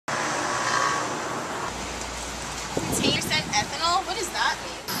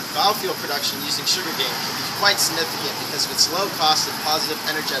biofuel production using sugarcane can be quite significant because of its low cost and positive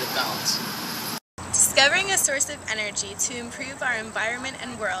energetic balance. Discovering a source of energy to improve our environment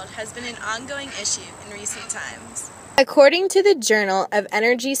and world has been an ongoing issue in recent times. According to the Journal of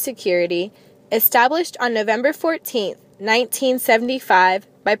Energy Security, established on November 14, 1975,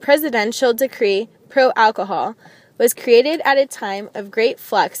 by Presidential Decree Pro-Alcohol, was created at a time of great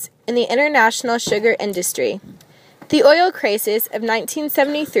flux in the international sugar industry. The oil crisis of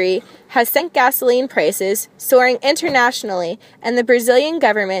 1973 has sent gasoline prices soaring internationally, and the Brazilian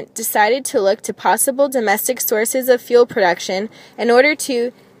government decided to look to possible domestic sources of fuel production in order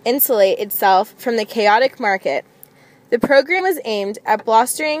to insulate itself from the chaotic market. The program was aimed at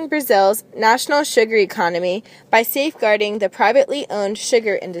bolstering Brazil's national sugar economy by safeguarding the privately owned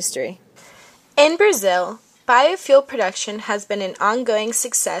sugar industry. In Brazil, biofuel production has been an ongoing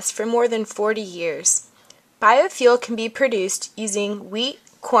success for more than 40 years. Biofuel can be produced using wheat,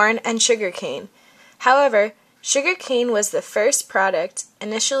 corn, and sugarcane. However, sugarcane was the first product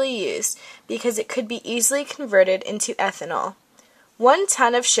initially used because it could be easily converted into ethanol. 1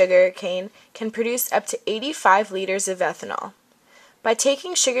 ton of sugarcane can produce up to 85 liters of ethanol. By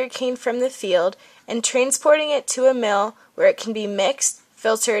taking sugarcane from the field and transporting it to a mill where it can be mixed,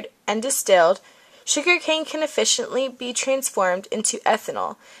 filtered, and distilled, sugarcane can efficiently be transformed into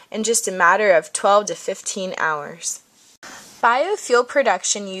ethanol in just a matter of 12 to 15 hours. Biofuel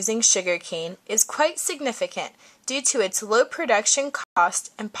production using sugarcane is quite significant due to its low production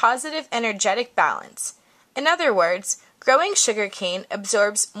cost and positive energetic balance. In other words, growing sugarcane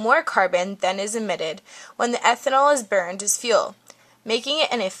absorbs more carbon than is emitted when the ethanol is burned as fuel, making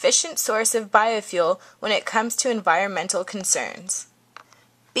it an efficient source of biofuel when it comes to environmental concerns.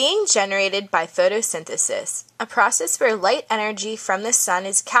 Being generated by photosynthesis, a process where light energy from the sun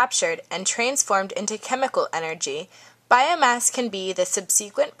is captured and transformed into chemical energy, biomass can be the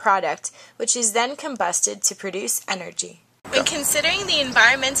subsequent product which is then combusted to produce energy. When considering the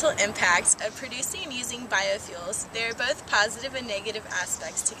environmental impacts of producing and using biofuels, there are both positive and negative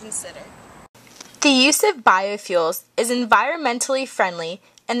aspects to consider. The use of biofuels is environmentally friendly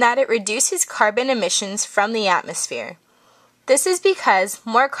in that it reduces carbon emissions from the atmosphere. This is because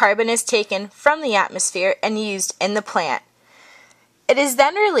more carbon is taken from the atmosphere and used in the plant. It is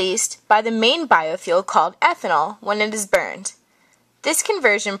then released by the main biofuel called ethanol when it is burned. This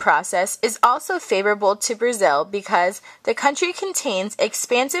conversion process is also favorable to Brazil because the country contains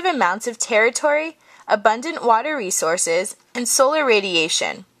expansive amounts of territory, abundant water resources, and solar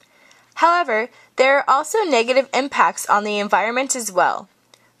radiation. However, there are also negative impacts on the environment as well.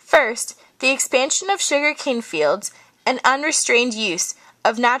 First, the expansion of sugarcane fields and unrestrained use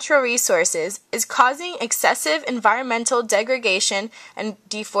of natural resources is causing excessive environmental degradation and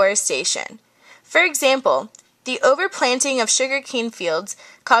deforestation. For example, the overplanting of sugarcane fields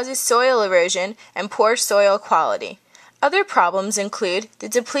causes soil erosion and poor soil quality. Other problems include the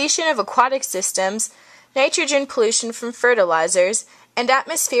depletion of aquatic systems, nitrogen pollution from fertilizers, and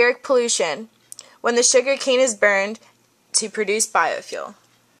atmospheric pollution when the sugarcane is burned to produce biofuel.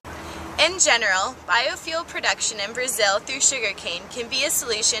 In general, biofuel production in Brazil through sugarcane can be a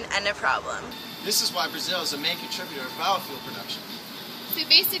solution and a problem. This is why Brazil is a main contributor of biofuel production. So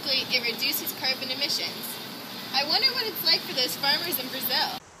basically, it reduces carbon emissions. I wonder what it's like for those farmers in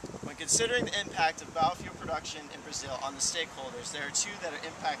Brazil. When considering the impact of biofuel production in Brazil on the stakeholders, there are 2 that are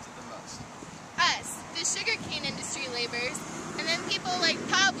impacted the most. Us, the sugarcane industry laborers, and then people like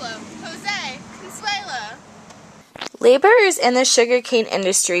Pablo, Jose, Consuelo. Laborers in the sugarcane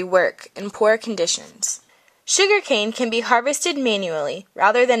industry work in poor conditions. Sugarcane can be harvested manually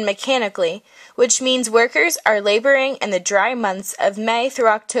rather than mechanically, which means workers are laboring in the dry months of May through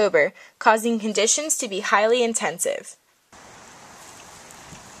October, causing conditions to be highly intensive.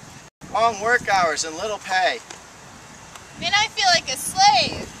 Long work hours and little pay. Man, I feel like a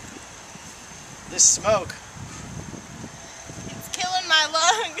slave. This smoke. It's killing my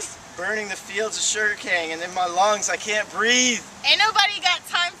lungs. Burning the fields of sugarcane, and in my lungs I can't breathe. Ain't nobody got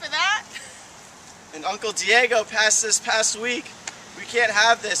time for that. And Uncle Diego passed this past week. We can't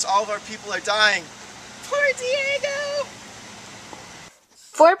have this. All of our people are dying. Poor Diego.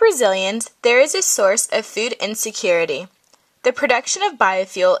 For Brazilians, there is a source of food insecurity. The production of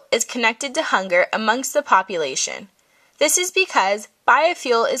biofuel is connected to hunger amongst the population. This is because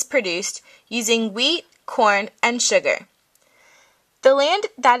biofuel is produced using wheat, corn, and sugar. The land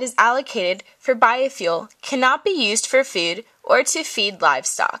that is allocated for biofuel cannot be used for food or to feed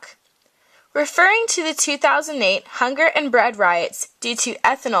livestock. Referring to the 2008 hunger and bread riots due to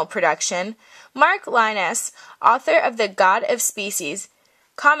ethanol production, Lynas, author of The God of Species,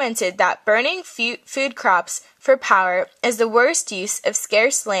 commented that burning food crops for power is the worst use of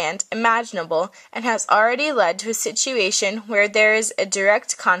scarce land imaginable and has already led to a situation where there is a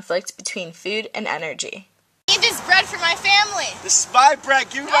direct conflict between food and energy. I need this bread for my family. This is my bread.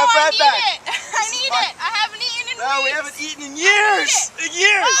 Give me my bread back. I need it. I haven't eaten in weeks. No, we haven't eaten in years. In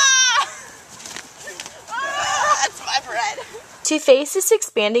years. That's my bread. To face this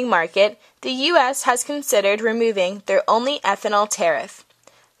expanding market, the U.S. has considered removing their only ethanol tariff.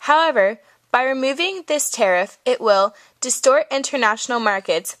 However, by removing this tariff, it will distort international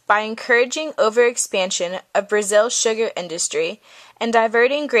markets by encouraging overexpansion of Brazil's sugar industry and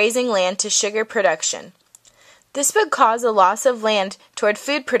diverting grazing land to sugar production. This would cause a loss of land toward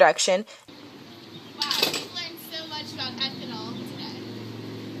food production